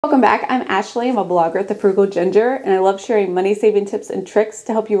Welcome back. I'm Ashley. I'm a blogger at The Frugal Ginger, and I love sharing money-saving tips and tricks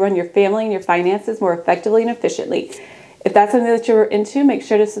to help you run your family and your finances more effectively and efficiently. If that's something that you're into, make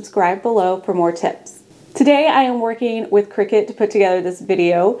sure to subscribe below for more tips. Today I am working with Cricut to put together this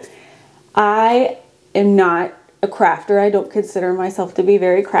video. I am not a crafter. I don't consider myself to be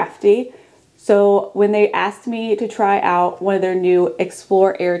very crafty. So when they asked me to try out one of their new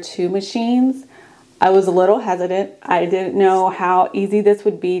Explore Air 2 machines, I was a little hesitant. I didn't know how easy this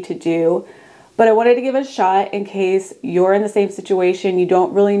would be to do, but I wanted to give it a shot in case you're in the same situation. You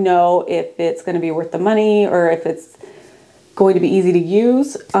don't really know if it's going to be worth the money or if it's going to be easy to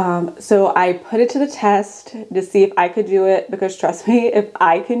use. So I put it to the test to see if I could do it, because trust me, if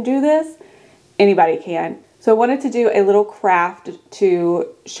I can do this, anybody can. So I wanted to do a little craft to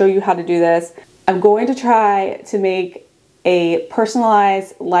show you how to do this. I'm going to try to make a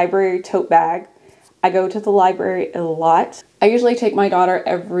personalized library tote bag. I go to the library a lot. I usually take my daughter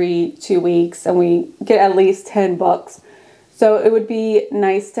every 2 weeks and we get at least 10 books. So it would be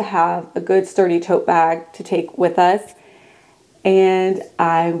nice to have a good sturdy tote bag to take with us. And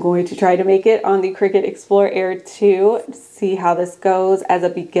I'm going to try to make it on the Cricut Explore Air 2 to see how this goes as a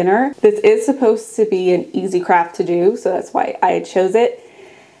beginner. This is supposed to be an easy craft to do, so that's why I chose it,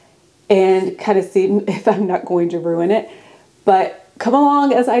 and kind of see if I'm not going to ruin it. But come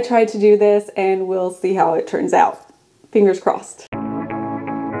along as I try to do this and we'll see how it turns out. Fingers crossed.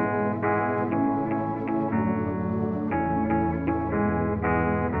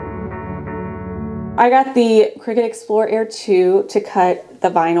 I got the Cricut Explore Air 2 to cut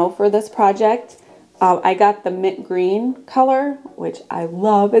the vinyl for this project. I got the mint green color, which I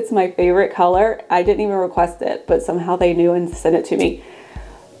love. It's my favorite color. I didn't even request it, but somehow they knew and sent it to me.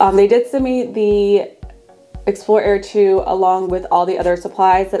 They did send me the Explore Air 2 along with all the other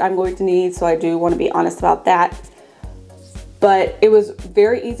supplies that I'm going to need, so I do want to be honest about that. But it was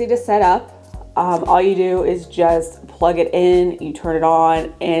very easy to set up. All you do is just plug it in, you turn it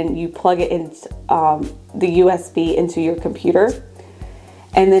on, and you plug it into the USB into your computer.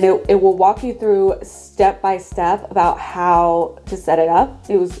 And then it will walk you through step by step about how to set it up.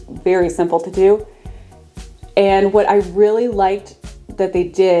 It was very simple to do. And what I really liked that they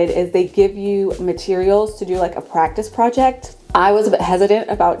did is they give you materials to do like a practice project. I was a bit hesitant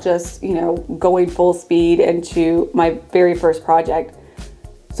about just, going full speed into my very first project.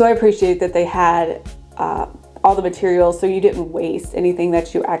 So I appreciate that they had all the materials so you didn't waste anything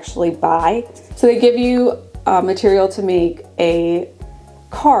that you actually buy. So they give you material to make a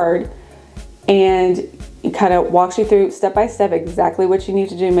card, and it kind of walks you through step by step exactly what you need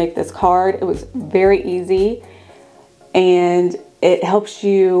to do to make this card. It was very easy, and it helps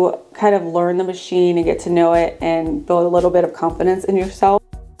you kind of learn the machine and get to know it and build a little bit of confidence in yourself.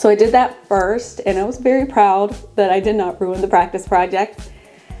 So I did that first, and I was very proud that I did not ruin the practice project.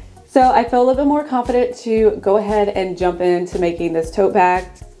 So I felt a little bit more confident to go ahead and jump into making this tote bag.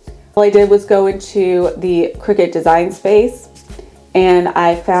 All I did was go into the Cricut design space, and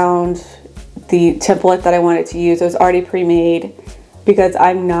I found the template that I wanted to use. It was already pre-made, because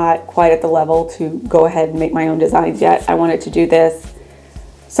I'm not quite at the level to go ahead and make my own designs yet. I wanted to do this,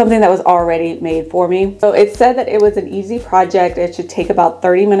 something that was already made for me. So it said that it was an easy project. It should take about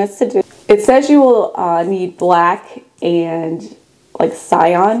 30 minutes to do. It says you will need black and like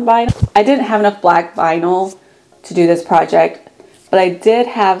cyan vinyl. I didn't have enough black vinyl to do this project, but I did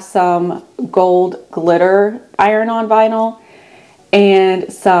have some gold glitter iron-on vinyl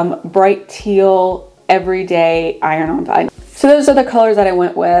and some bright teal everyday iron-on vinyl. So those are the colors that I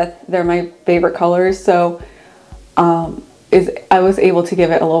went with. They're my favorite colors. So I was able to give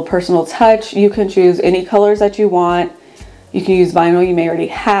it a little personal touch. You can choose any colors that you want. You can use vinyl you may already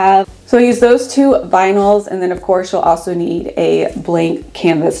have. So I use those two vinyls, and then of course you'll also need a blank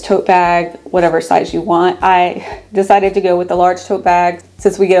canvas tote bag, whatever size you want. I decided to go with the large tote bag.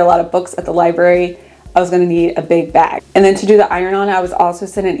 Since we get a lot of books at the library, I was gonna need a big bag. And then to do the iron on, I was also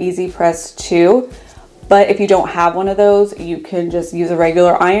sent an Easypress 2. But if you don't have one of those, you can just use a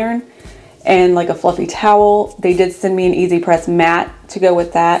regular iron and like a fluffy towel. They did send me an Easypress mat to go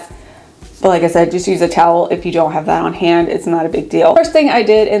with that. But like I said, just use a towel if you don't have that on hand. It's not a big deal. First thing I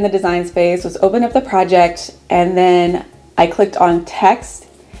did in the design space was open up the project, and then I clicked on text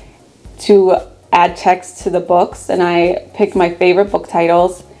to add text to the books, and I picked my favorite book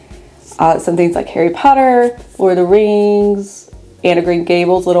titles. Some things like Harry Potter, Lord of the Rings, Anne of Green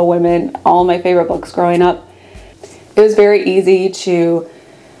Gables, Little Women, all my favorite books growing up. It was very easy to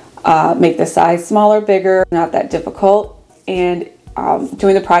make the size smaller, bigger, not that difficult. And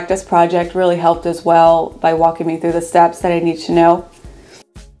doing the practice project really helped as well by walking me through the steps that I need to know.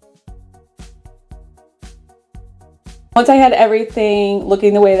 Once I had everything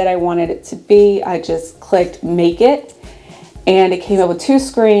looking the way that I wanted it to be, I just clicked make it, and it came up with 2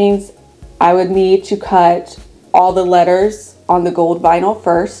 screens. I would need to cut all the letters on the gold vinyl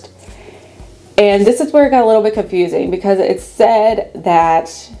first. And this is where it got a little bit confusing because it said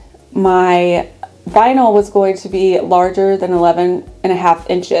that my vinyl was going to be larger than 11.5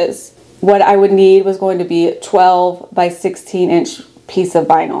 inches. What I would need was going to be a 12 by 16 inch piece of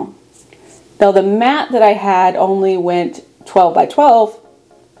vinyl. Now the mat that I had only went 12 by 12.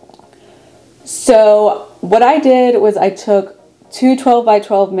 So what I did was I took 2 12 by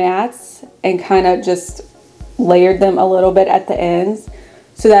 12 mats and kind of just layered them a little bit at the ends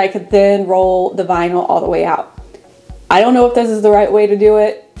so that I could then roll the vinyl all the way out. I don't know if this is the right way to do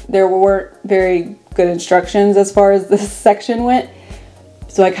it. There weren't very good instructions as far as this section went.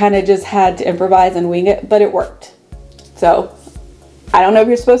 So I kind of just had to improvise and wing it, but it worked. So I don't know if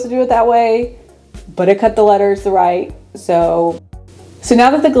you're supposed to do it that way, but it cut the letters right. So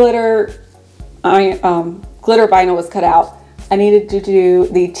now that the glitter vinyl was cut out, I needed to do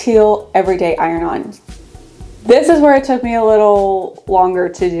the teal everyday iron-on. This is where it took me a little longer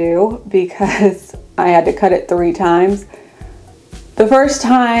to do because I had to cut it 3 times. The first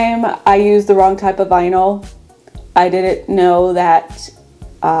time I used the wrong type of vinyl. I didn't know that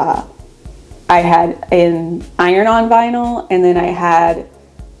I had an iron-on vinyl and then I had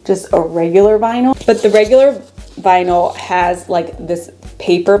just a regular vinyl. But the regular vinyl has like this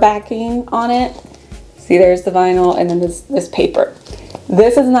paper backing on it. See, there's the vinyl and then this paper.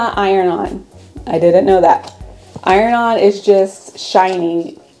 This is not iron-on. I didn't know that. Iron-on is just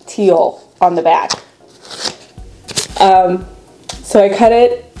shiny teal on the back. So I cut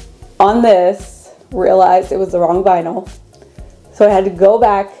it on this, realized it was the wrong vinyl. So I had to go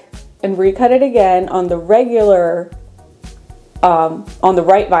back and recut it again on the regular, on the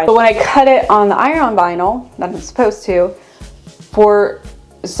right vinyl. But when I cut it on the iron-on vinyl, that I'm supposed to, for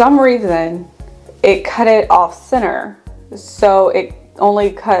some reason, it cut it off center. So it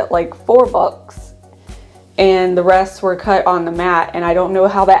only cut like 4 books and the rest were cut on the mat. And I don't know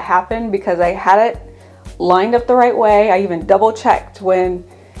how that happened because I had it lined up the right way. I even double checked when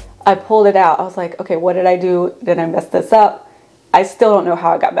I pulled it out. I was like, okay, what did I do? Did I mess this up? I still don't know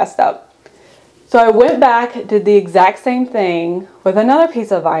how it got messed up. So I went back, did the exact same thing with another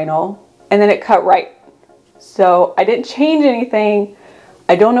piece of vinyl, and then it cut right. So I didn't change anything.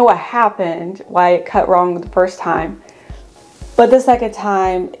 I don't know what happened, why it cut wrong the first time. But the second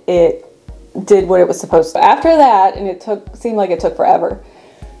time it did what it was supposed to. After that, and it seemed like it took forever,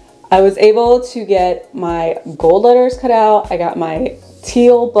 I was able to get my gold letters cut out. I got my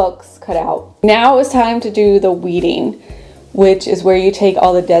teal books cut out. Now it was time to do the weeding, which is where you take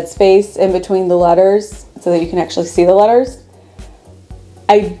all the dead space in between the letters so that you can actually see the letters.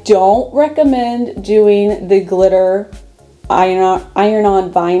 I don't recommend doing the glitter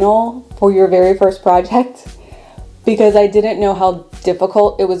iron-on vinyl for your very first project because I didn't know how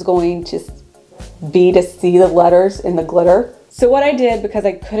difficult it was going to be to see the letters in the glitter. So what I did, because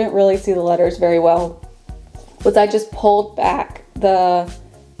I couldn't really see the letters very well, was I just pulled back the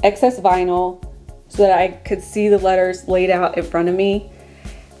excess vinyl so that I could see the letters laid out in front of me.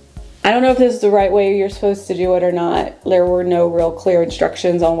 I don't know if this is the right way you're supposed to do it or not. There were no real clear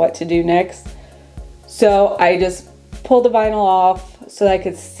instructions on what to do next. So I just pulled the vinyl off so that I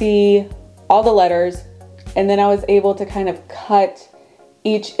could see all the letters, and then I was able to kind of cut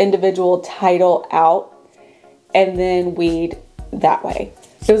each individual title out and then weed that way.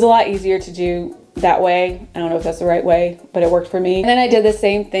 It was a lot easier to do that way. I don't know if that's the right way, but it worked for me. And then I did the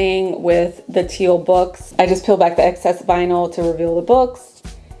same thing with the teal books. I just peeled back the excess vinyl to reveal the books,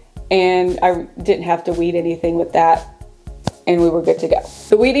 and I didn't have to weed anything with that, and we were good to go.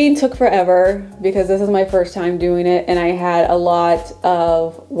 The weeding took forever because this is my first time doing it, and I had a lot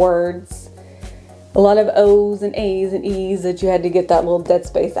of words, a lot of O's and A's and E's that you had to get that little dead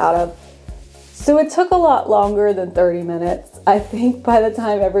space out of. So it took a lot longer than 30 minutes. I think by the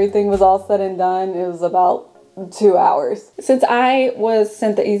time everything was all said and done, it was about 2 hours. Since I was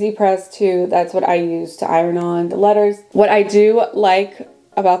sent the Easypress too, that's what I use to iron on the letters. What I do like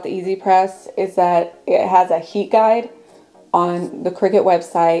about the Easypress is that it has a heat guide on the Cricut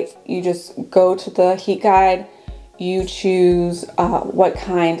website. You just go to the heat guide, you choose what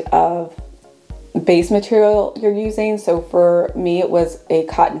kind of base material you're using. So for me, it was a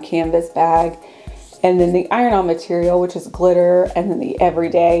cotton canvas bag, and then the iron-on material, which is glitter, and then the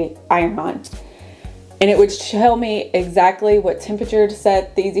everyday iron-on. And it would tell me exactly what temperature to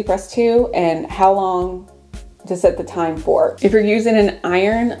set the Easypress to and how long to set the time for. If you're using an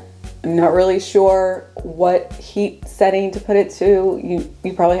iron, I'm not really sure what heat setting to put it to.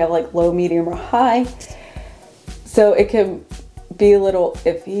 You probably have like low, medium, or high. So it can be a little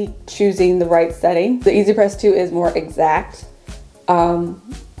iffy choosing the right setting. The Easypress 2 is more exact. What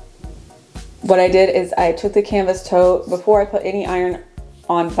I did is I took the canvas tote, before I put any iron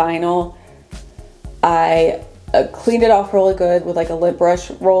on vinyl, I cleaned it off really good with like a lint brush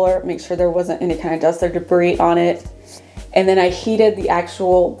roller, make sure there wasn't any kind of dust or debris on it. And then I heated the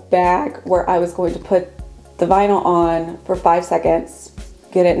actual bag where I was going to put the vinyl on for 5 seconds,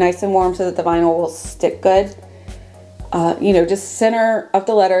 get it nice and warm so that the vinyl will stick good. You know, just center up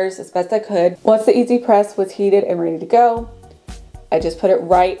the letters as best I could. Once the Easypress was heated and ready to go, I just put it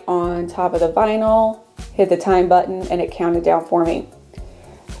right on top of the vinyl, hit the time button, and it counted down for me.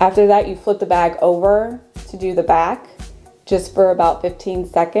 After that, you flip the bag over to do the back just for about 15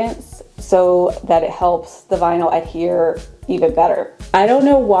 seconds so that it helps the vinyl adhere even better. I don't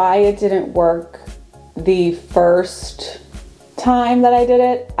know why it didn't work the first time that I did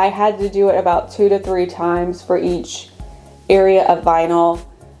it. I had to do it about 2 to 3 times for each area of vinyl.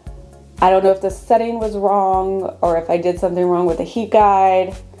 I don't know if the setting was wrong or if I did something wrong with the heat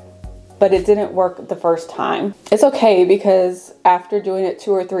guide, but it didn't work the first time. It's okay because after doing it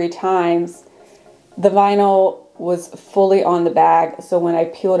 2 or 3 times, the vinyl was fully on the bag. So when I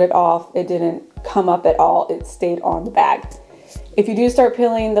peeled it off, it didn't come up at all. It stayed on the bag. If you do start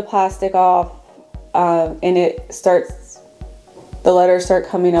peeling the plastic off and the letters start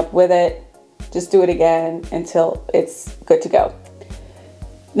coming up with it, just do it again until it's good to go.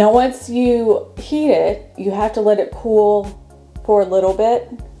 Now, once you heat it, you have to let it cool for a little bit,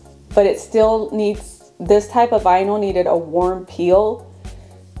 but it still needs, this type of vinyl needed a warm peel.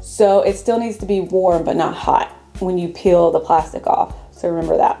 So it still needs to be warm, but not hot when you peel the plastic off. So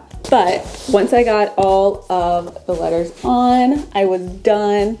remember that. But once I got all of the letters on, I was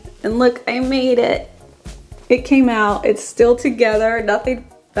done. And look, I made it. It came out, it's still together. Nothing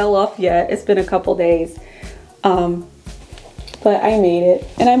fell off yet. It's been a couple days. But I made it,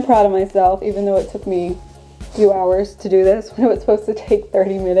 and I'm proud of myself, even though it took me a few hours to do this when it was supposed to take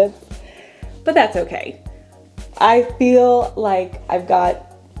 30 minutes. But that's okay. I feel like I've got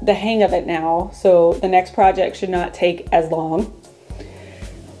the hang of it now, so the next project should not take as long.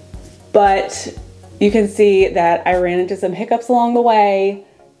 But you can see that I ran into some hiccups along the way.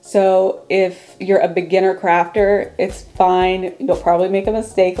 So if you're a beginner crafter, it's fine. You'll probably make a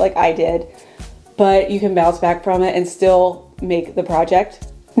mistake like I did, but you can bounce back from it and still make the project.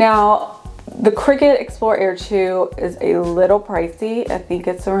 Now, the Cricut Explore Air 2 is a little pricey. I think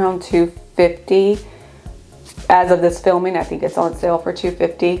it's around $250. As of this filming, I think it's on sale for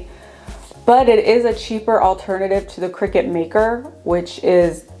 $250. But it is a cheaper alternative to the Cricut Maker, which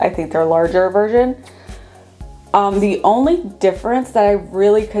is, I think, their larger version. The only difference that I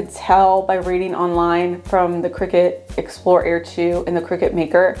really could tell by reading online from the Cricut Explore Air 2 and the Cricut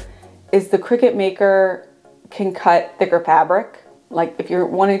Maker is the Cricut Maker can cut thicker fabric. Like if you're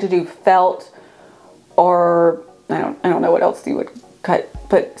wanting to do felt, or I don't know what else you would cut,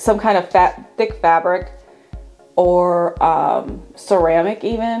 but some kind of thick fabric, or ceramic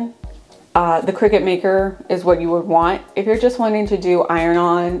even, the Cricut Maker is what you would want. If you're just wanting to do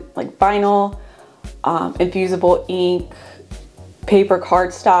iron-on, like vinyl, infusible ink, paper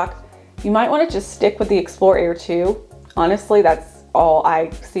cardstock, you might want to just stick with the Explore Air 2. Honestly, that's all I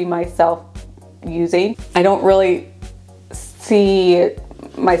see myself using. I don't really see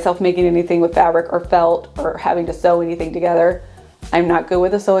myself making anything with fabric or felt or having to sew anything together. I'm not good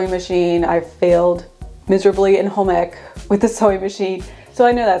with a sewing machine. I've failed miserably in home ec with the sewing machine, so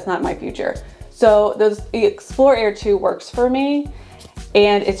I know that's not my future. So the Explore Air 2 works for me,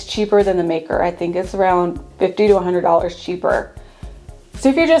 and it's cheaper than the Maker. I think it's around $50 to $100 cheaper. So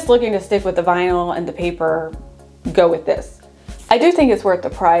if you're just looking to stick with the vinyl and the paper, go with this. I do think it's worth the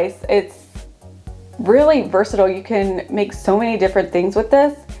price. It's really versatile. You can make so many different things with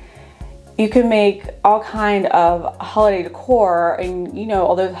this. You can make all kind of holiday decor, and you know,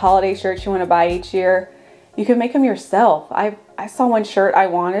 all those holiday shirts you want to buy each year, you can make them yourself. I saw one shirt I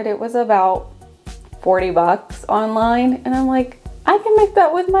wanted. It was about 40 bucks online, and I'm like, I can make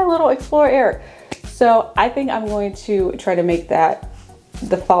that with my little Explore Air. So I think I'm going to try to make that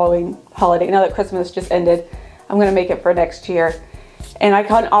the following holiday. Now that Christmas just ended, I'm going to make it for next year. And I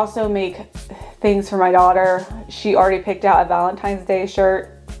can also make things for my daughter. She already picked out a Valentine's Day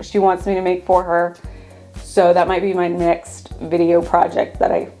shirt she wants me to make for her. So that might be my next video project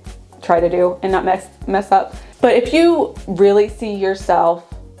that I try to do and not mess up. But if you really see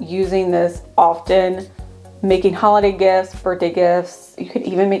yourself using this often, making holiday gifts, birthday gifts, you could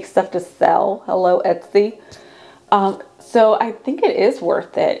even make stuff to sell. Hello, Etsy. So I think it is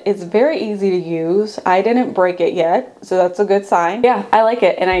worth it. It's very easy to use. I didn't break it yet, so that's a good sign. Yeah, I like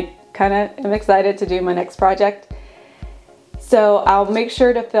it, and I kind of am excited to do my next project. So I'll make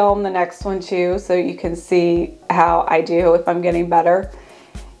sure to film the next one too, so you can see how I do, if I'm getting better.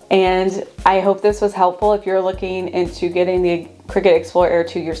 And I hope this was helpful if you're looking into getting the Cricut Explore Air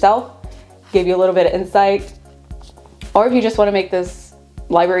 2 yourself, give you a little bit of insight. Or if you just want to make this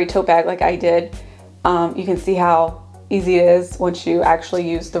library tote bag like I did, you can see how easy it is once you actually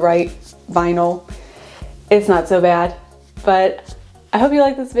use the right vinyl. It's not so bad. But I hope you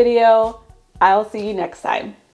like this video. I'll see you next time.